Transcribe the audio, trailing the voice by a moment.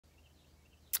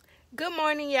Good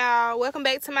morning, y'all. Welcome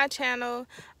back to my channel.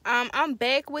 I'm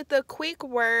back with a quick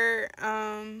word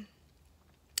and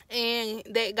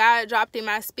that God dropped in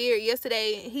my spirit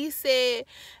yesterday. He said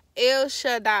El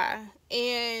Shaddai.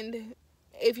 And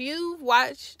if you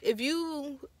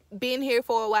been here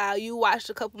for a while, you watched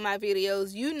a couple of my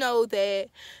videos, you know that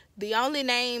the only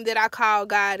name that I call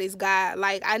God is God.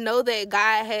 Like, I know that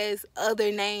God has other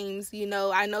names,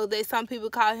 I know that some people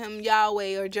call him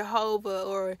Yahweh or Jehovah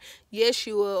or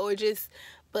Yeshua or just,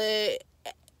 but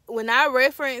when I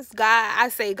reference God, I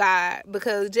say God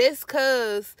because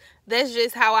that's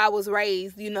just how I was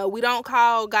raised. We don't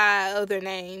call God other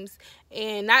names.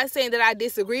 And not saying that I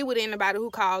disagree with anybody who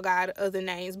call God other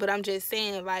names, but I'm just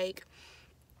saying, like,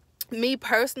 me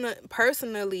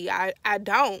personally, I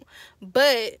don't.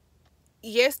 But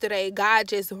yesterday, God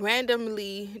just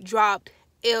randomly dropped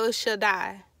El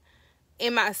Shaddai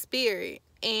in my spirit.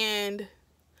 And,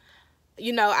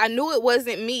 I knew it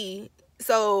wasn't me.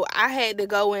 So I had to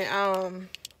go and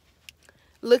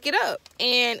look it up.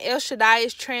 And El Shaddai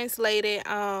is translated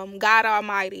God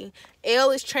Almighty.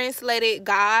 El is translated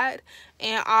God,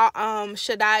 and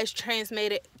Shaddai is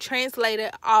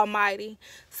translated Almighty.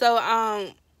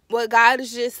 So what God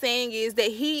is just saying is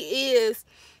that he is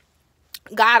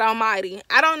God Almighty.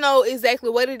 I don't know exactly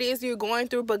what it is you're going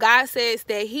through, but God says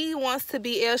that he wants to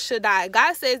be El Shaddai.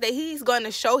 God says that he's going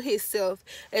to show himself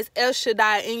as El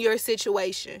Shaddai in your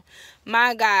situation.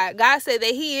 My God. God said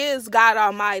that he is God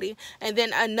Almighty. And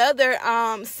then another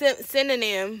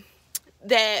synonym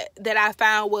that I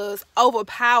found was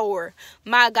overpower.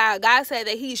 My God. God said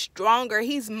that he's stronger,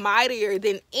 he's mightier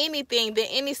than anything, than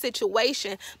any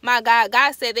situation. My God.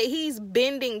 God said that he's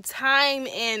bending time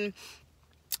and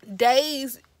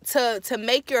days to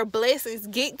make your blessings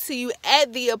get to you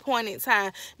at the appointed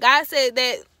time. God said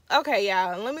that. Okay,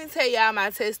 y'all, let me tell y'all my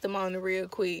testimony real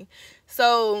quick.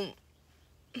 So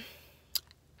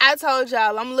I told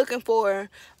y'all I'm looking for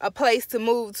a place to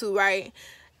move to, right?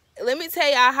 Let me tell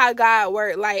y'all how God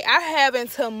worked. Like, I have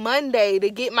until Monday to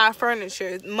get my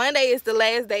furniture. Monday is the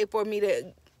last day for me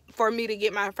to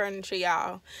get my furniture,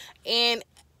 y'all. And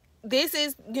this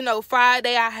is,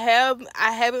 Friday. I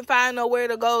haven't found nowhere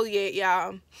to go yet,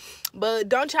 y'all. But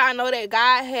don't y'all know that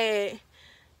God had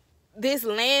this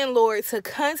landlord to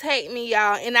contact me,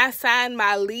 y'all, and I signed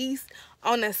my lease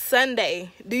on a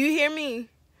Sunday. Do you hear me?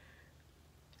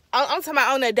 I'm talking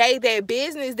about on a day that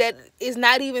business that is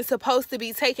not even supposed to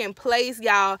be taking place,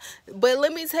 y'all. But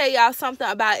let me tell y'all something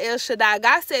about El Shaddai.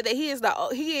 God said that he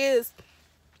is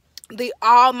the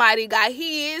Almighty God.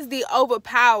 He is the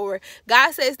overpower.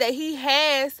 God says that he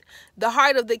has the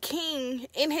heart of the king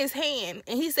in his hand,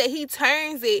 and he said he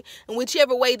turns it in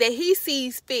whichever way that he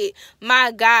sees fit.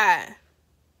 My God,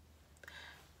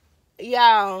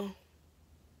 y'all,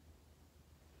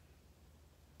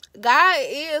 God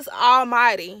is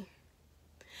Almighty.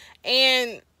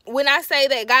 And when I say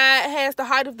that God has the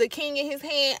heart of the king in his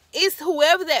hand, it's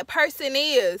whoever that person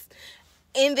is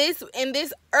in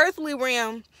this earthly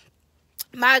realm.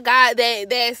 My God,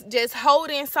 that's just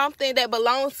holding something that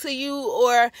belongs to you,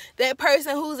 or that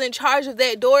person who's in charge of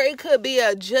that door. It could be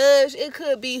a judge, it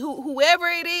could be whoever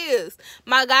it is.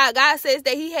 My God, God says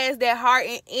that he has that heart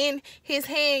in his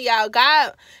hand, y'all.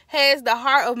 God has the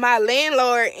heart of my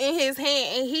landlord in his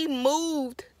hand, and he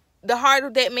moved the heart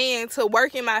of that man to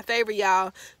work in my favor,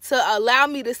 y'all, to allow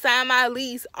me to sign my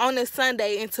lease on a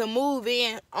Sunday and to move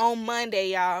in on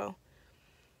Monday, y'all.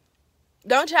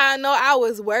 Don't y'all know I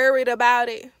was worried about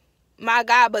it? My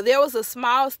God, but there was a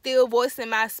small, still voice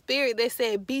in my spirit that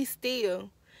said, be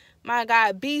still. My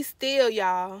God, be still,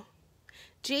 y'all.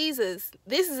 Jesus,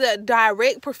 this is a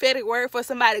direct prophetic word for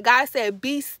somebody. God said,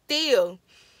 be still.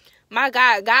 My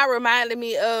God, God reminded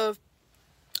me of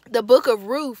the book of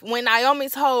Ruth, when Naomi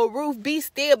told Ruth, be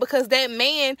still, because that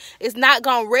man is not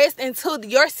going to rest until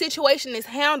your situation is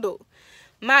handled.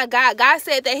 My God, God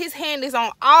said that his hand is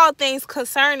on all things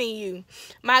concerning you.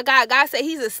 My God, God said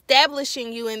he's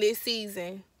establishing you in this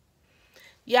season.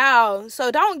 Y'all, so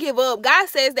don't give up. God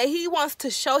says that he wants to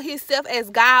show himself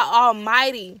as God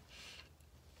Almighty.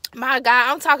 My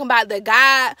God, I'm talking about the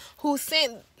God who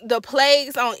sent the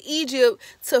plagues on Egypt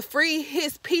to free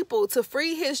his people, to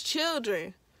free his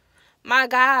children. My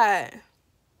God.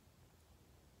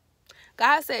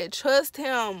 God said, trust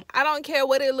him. I don't care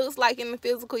what it looks like in the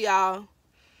physical, y'all.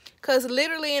 Because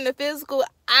literally in the physical,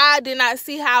 I did not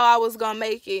see how I was going to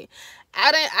make it.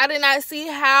 I did not see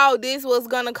how this was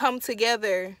going to come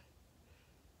together.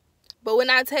 But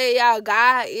when I tell y'all,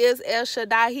 God is El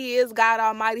Shaddai. He is God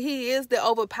Almighty. He is the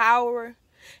overpower.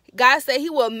 God said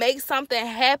he will make something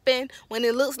happen when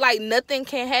it looks like nothing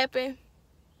can happen.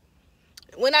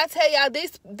 When I tell y'all,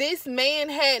 this man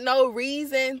had no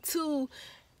reason to,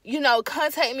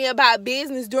 contact me about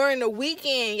business during the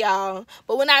weekend, y'all.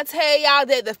 But when I tell y'all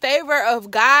that the favor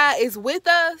of God is with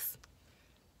us,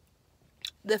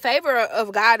 the favor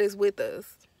of God is with us.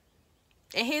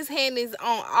 And his hand is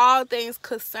on all things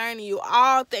concerning you.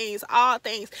 All things, all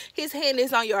things. His hand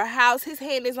is on your house. His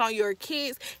hand is on your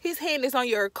kids. His hand is on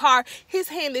your car. His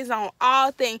hand is on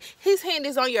all things. His hand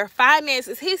is on your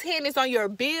finances. His hand is on your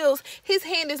bills. His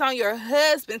hand is on your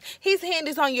husband. His hand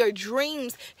is on your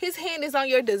dreams. His hand is on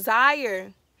your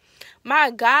desire.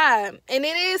 My God. And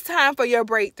it is time for your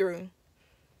breakthrough.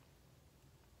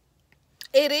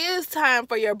 It is time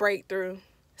for your breakthrough.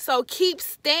 So keep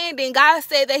standing. God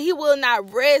said that he will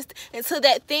not rest until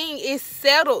that thing is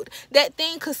settled. That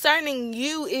thing concerning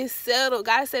you is settled.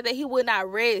 God said that he would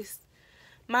not rest.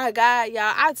 My God,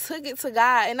 y'all, I took it to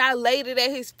God and I laid it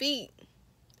at his feet.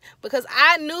 Because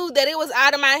I knew that it was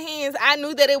out of my hands. I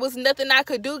knew that it was nothing I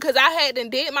could do because I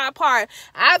hadn't did my part.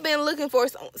 I've been looking for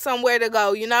somewhere to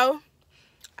go,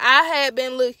 I had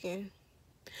been looking.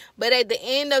 But at the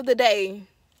end of the day,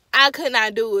 I could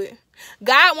not do it.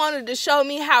 God wanted to show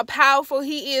me how powerful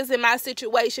he is in my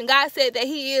situation. God said that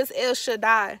he is El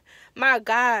Shaddai. My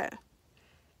God.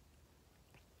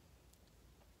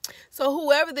 So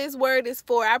whoever this word is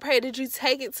for, I pray that you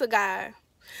take it to God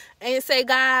and say,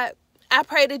 God, I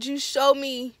pray that you show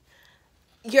me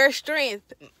your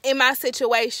strength in my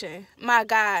situation. My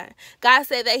God. God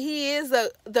said that he is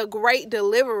the great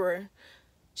deliverer.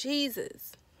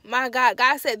 Jesus. My God.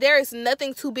 God said there is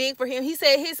nothing too big for him. He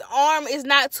said his arm is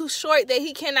not too short that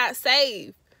he cannot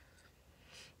save.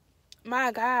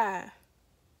 My God.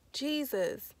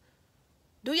 Jesus.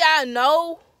 Do y'all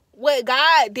know what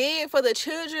God did for the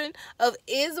children of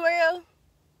Israel?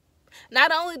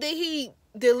 Not only did he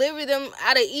deliver them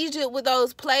out of Egypt with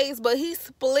those plagues, but he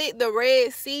split the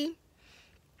Red Sea.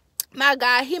 My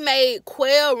God. He made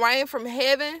quail rain from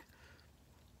heaven.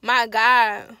 My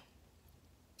God.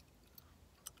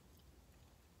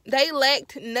 They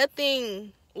lacked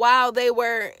nothing while they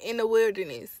were in the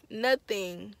wilderness.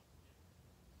 Nothing.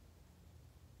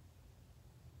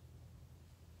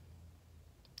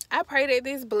 I pray that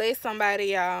this bless somebody,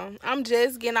 y'all. I'm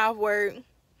just getting off work.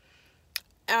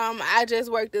 I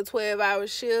just worked a 12-hour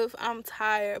shift. I'm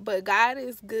tired, but God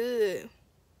is good.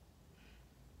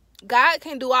 God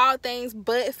can do all things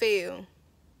but fail.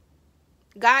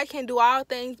 God can do all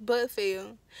things but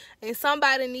fail. And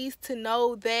somebody needs to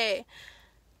know that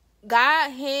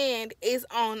God's hand is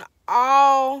on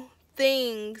all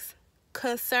things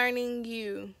concerning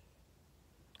you.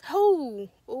 Who?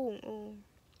 Ooh.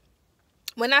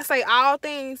 When I say all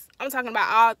things, I'm talking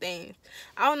about all things.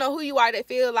 I don't know who you are that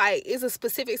feel like it's a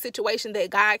specific situation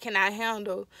that God cannot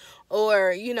handle.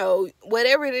 Or,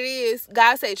 whatever it is,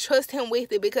 God said trust him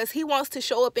with it because he wants to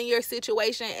show up in your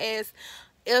situation as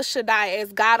El Shaddai,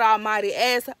 as God Almighty,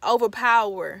 as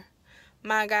overpower.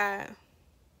 My God.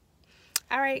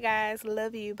 All right, guys.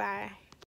 Love you. Bye.